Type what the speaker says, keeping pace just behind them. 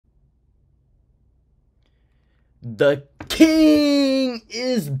The king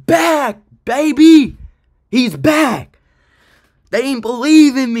is back, baby. He's back. They ain't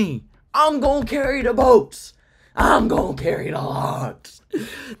believe in me. I'm gonna carry the boats. I'm gonna carry the logs.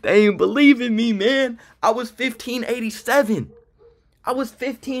 They ain't believe in me, man. I was 1587.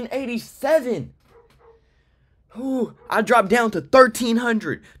 Ooh, I dropped down to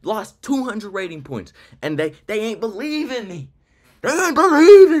 1300. Lost 200 rating points. And they ain't believe in me. They ain't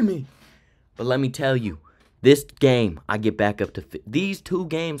believe in me. But let me tell you, this game, I get back up to, these 2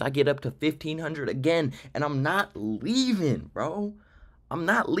 games, I get up to 1500 again. And I'm not leaving, bro. I'm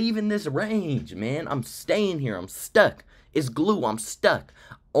not leaving this range, man. I'm staying here. I'm stuck. It's glue. I'm stuck.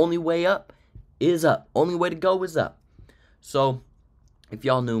 Only way up is up. Only way to go is up. So, if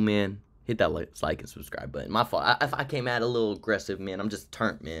y'all new, man, hit that like and subscribe button. My fault. If I came out a little aggressive, man, I'm just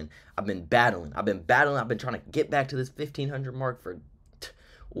turned, man. I've been battling. I've been trying to get back to this 1500 mark for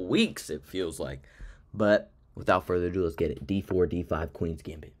weeks, it feels like. But without further ado, let's get it. D4, D5, Queen's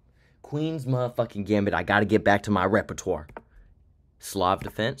Gambit. Queen's motherfucking Gambit. I got to get back to my repertoire. Slav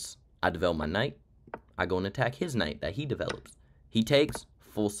defense. I develop my knight. I go and attack his knight that he develops. He takes.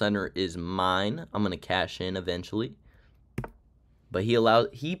 Full center is mine. I'm going to cash in eventually. But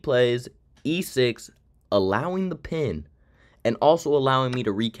he plays e6, allowing the pin, and also allowing me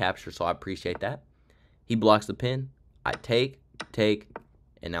to recapture, so I appreciate that. He blocks the pin. I take,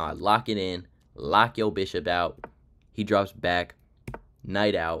 and now I lock it in, lock your bishop out. He drops back,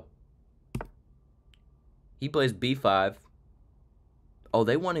 knight out. He plays b5. Oh,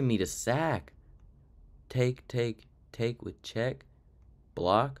 they wanted me to sack. Take with check,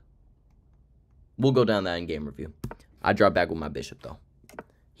 block. We'll go down that in game review. I drop back with my bishop, though.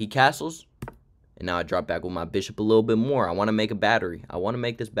 He castles, and now I drop back with my bishop a little bit more. I want to make a battery. I want to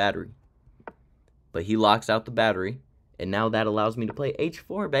make this battery. But he locks out the battery, and now that allows me to play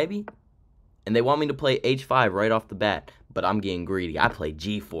h4, baby. And they want me to play h5 right off the bat, but I'm getting greedy. I play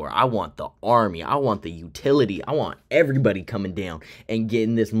g4. I want the army. I want the utility. I want everybody coming down and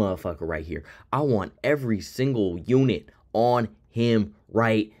getting this motherfucker right here. I want every single unit on him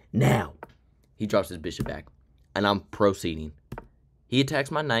right now. He drops his bishop back. And I'm proceeding. He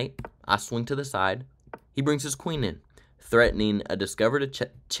attacks my knight. I swing to the side. He brings his queen in, threatening a discover to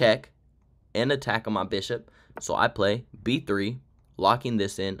check and attack on my bishop. So I play b3, locking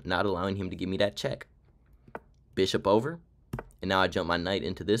this in, not allowing him to give me that check. Bishop over. And now I jump my knight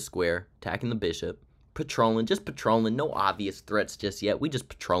into this square, attacking the bishop. Patrolling, just patrolling. No obvious threats just yet. We just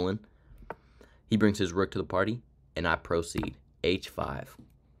patrolling. He brings his rook to the party, and I proceed. h5.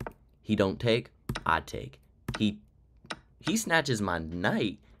 He don't take. I take. He snatches my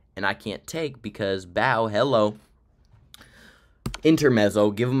knight, and I can't take because bow, hello.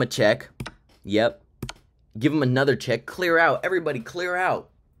 Intermezzo, give him a check. Yep. Give him another check. Clear out. Everybody clear out.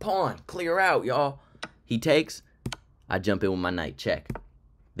 Pawn, clear out, y'all. He takes. I jump in with my knight. Check.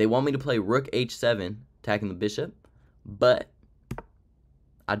 They want me to play rook h7, attacking the bishop, but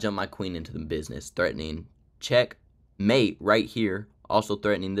I jump my queen into the business, threatening check, mate right here, also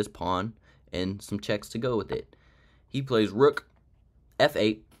threatening this pawn, and some checks to go with it. He plays rook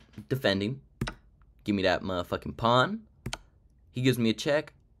f8, defending. Give me that motherfucking pawn. He gives me a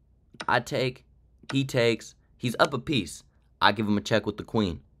check. I take. He takes. He's up a piece. I give him a check with the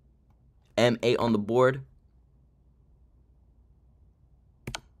queen. m8 on the board.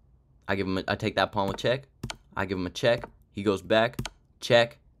 I take that pawn with check. I give him a check. He goes back.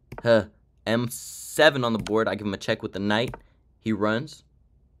 Check. m7 on the board. I give him a check with the knight. He runs.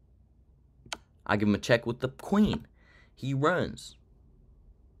 I give him a check with the queen. He runs.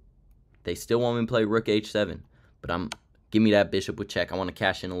 They still want me to play rook h7, but give me that bishop with check. I want to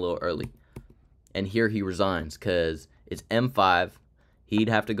cash in a little early. And here he resigns because it's m5. He'd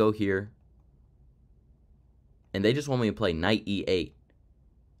have to go here. And they just want me to play knight e8.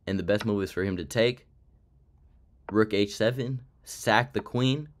 And the best move is for him to take rook h7, sack the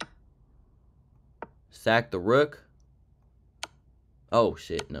queen, sack the rook. Oh,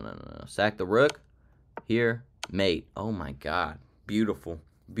 shit. No. Sack the rook. Here. Mate. Oh, my God. Beautiful.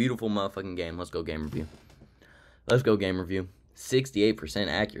 Beautiful motherfucking game. Let's go game review. 68%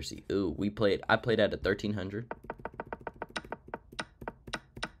 accuracy. Ooh, I played at a 1300.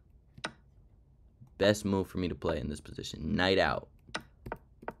 Best move for me to play in this position. Knight out.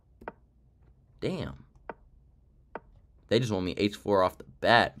 Damn. They just want me h4 off the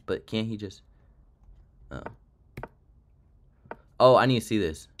bat, but can't he just... Oh, I need to see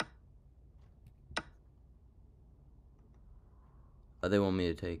this. Oh, they want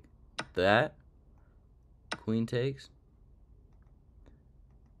me to take that. Queen takes.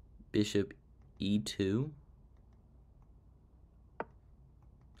 Bishop e2.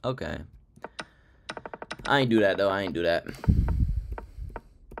 Okay. I ain't do that, though. I ain't do that.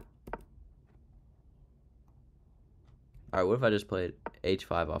 Alright, what if I just played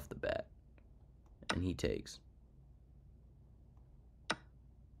h5 off the bat? And he takes.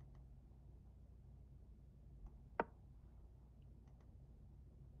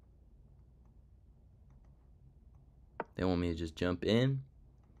 They want me to just jump in.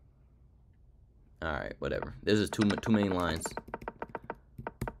 Alright, whatever. This is too many lines.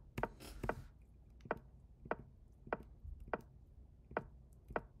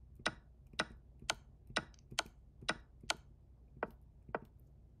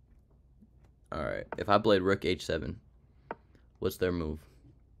 Alright, if I played rook h7, what's their move?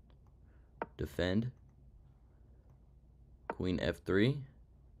 Defend. Queen f3.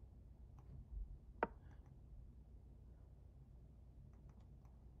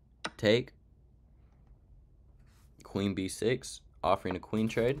 Take. Queen b6, offering a queen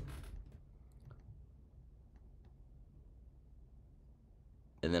trade.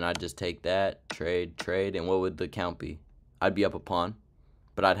 And then I'd just take that, trade, and what would the count be? I'd be up a pawn,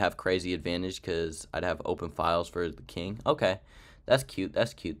 but I'd have crazy advantage because I'd have open files for the king. Okay, that's cute,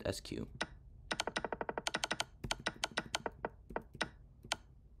 that's cute, that's cute.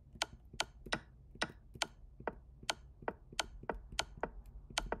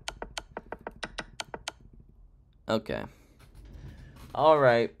 Okay. All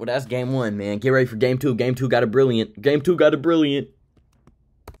right. Well, that's game one, man. Get ready for game two. Game two got a brilliant. Game two got a brilliant.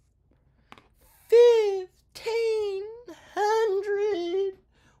 1,500.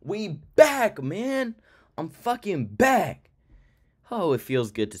 We back, man. I'm fucking back. Oh, it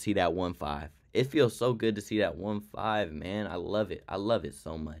feels good to see that 1-5. It feels so good to see that 1-5, man. I love it. I love it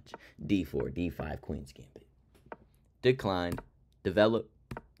so much. D4, D5, Queen's Gambit. Declined. Develop.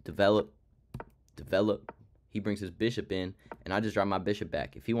 Develop. Develop. He brings his bishop in, and I just drop my bishop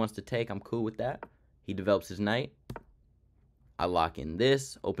back. If he wants to take, I'm cool with that. He develops his knight. I lock in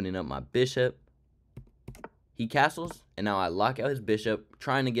this, opening up my bishop. He castles, and now I lock out his bishop,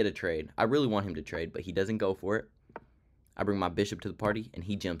 trying to get a trade. I really want him to trade, but he doesn't go for it. I bring my bishop to the party, and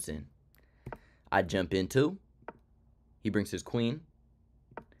he jumps in. I jump in too. He brings his queen.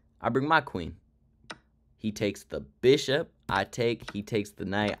 I bring my queen. He takes the bishop. I take. He takes the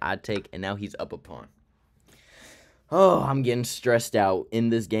knight. I take, and now he's up a pawn. Oh, I'm getting stressed out. In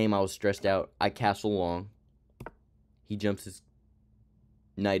this game, I was stressed out. I castle long. He jumps his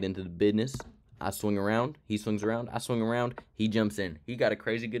knight into the business. I swing around. He swings around. I swing around. He jumps in. He got a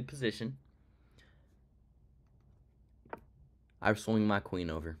crazy good position. I swing my queen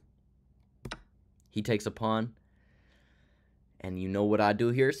over. He takes a pawn. And you know what I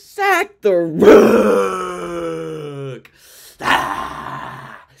do here? Sack the rook!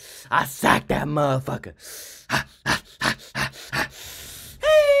 Ah! I sack that motherfucker.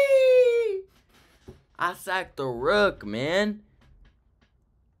 Hey! I sacked the rook, man.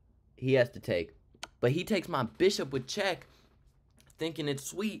 He has to take. But he takes my bishop with check, thinking it's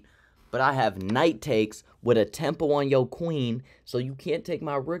sweet. But I have knight takes with a tempo on your queen, so you can't take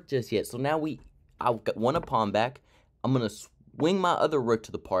my rook just yet. So now I want a pawn back. I'm going to swing my other rook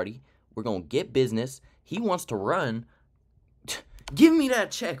to the party. We're going to get business. He wants to run. Give me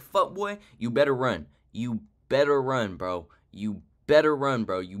that check, fuck boy. You better run. You better run, bro. You better run,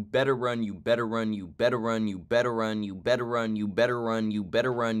 bro. You better run. You better run. You better run. You better run. You better run. You better run. You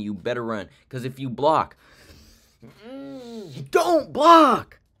better run. You better run. Because if you block, don't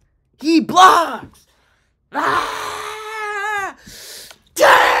block. He blocks. Ah!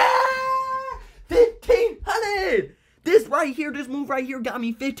 1,500. This right here, this move right here got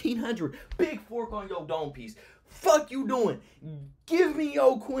me 1,500. Big fork on your dome piece. Fuck you doing? Give me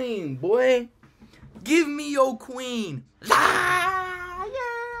your queen, boy. Give me your queen. Ah,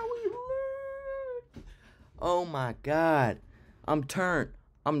 yeah, we learned. Oh my God. I'm turned.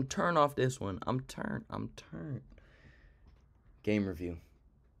 I'm turned off this one. I'm turned. Game review.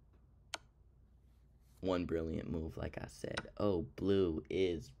 One brilliant move, like I said. Oh, blue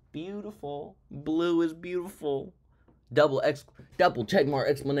is beautiful. Blue is beautiful. Double check mark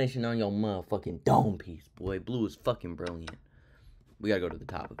explanation on your motherfucking dome piece, boy. Blue is fucking brilliant. We gotta go to the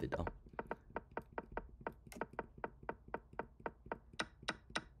top of it, though.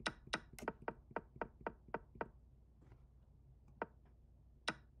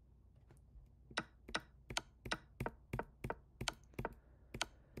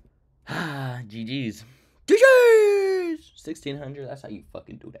 GG's. GG's! 1,600. That's how you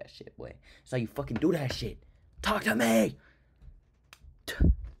fucking do that shit, boy. That's how you fucking do that shit. Talk to me!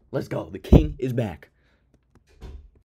 Let's go. The king is back.